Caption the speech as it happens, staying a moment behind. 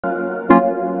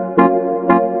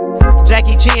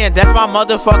Jackie Chan, that's my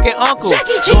motherfucking uncle.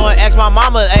 Go and ask my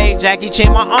mama, hey, Jackie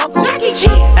Chan, my uncle.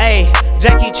 Hey,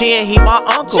 Jackie Chan, he my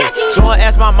uncle. Go and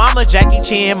ask my mama, Jackie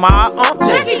Chan, my uncle.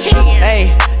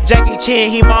 Hey, Jackie Chan,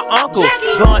 he my uncle.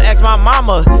 Go and ask my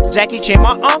mama, Jackie Chan,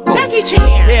 my uncle.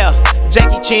 Yeah,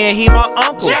 Jackie Chan, he my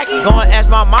uncle. Go and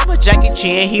ask my mama, Jackie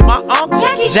Chan, he my uncle.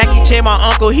 Jackie Chan, my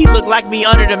uncle, he look like me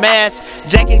under the mask.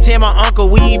 Jackie Chan, my uncle,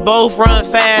 we both run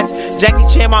fast. Jackie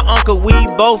Chan, my uncle, we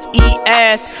both eat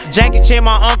ass. Jackie Chan,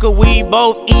 my uncle, we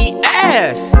both eat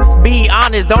ass. Be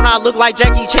honest, don't I look like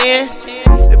Jackie Chan?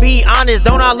 Be honest,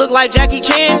 don't I look like Jackie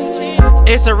Chan?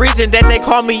 It's a reason that they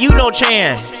call me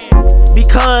Yuno-chan,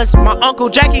 because my uncle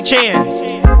Jackie Chan.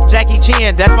 Jackie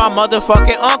Chan, that's my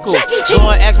motherfucking uncle. Go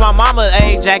and ask my mama,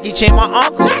 hey, Jackie Chan, my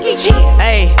uncle.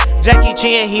 Hey, Jackie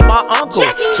Chan, he my uncle.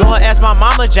 Go and ask my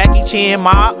mama, Jackie Chan,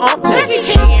 my uncle.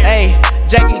 Hey,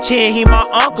 Jackie Chan, he my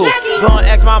uncle. Go and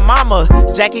ask my mama,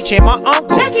 Jackie Chan, my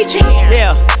uncle.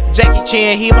 Yeah, Jackie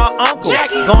Chan, he my uncle.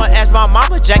 Go and ask my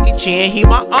mama, Jackie Chan, he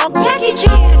my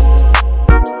uncle.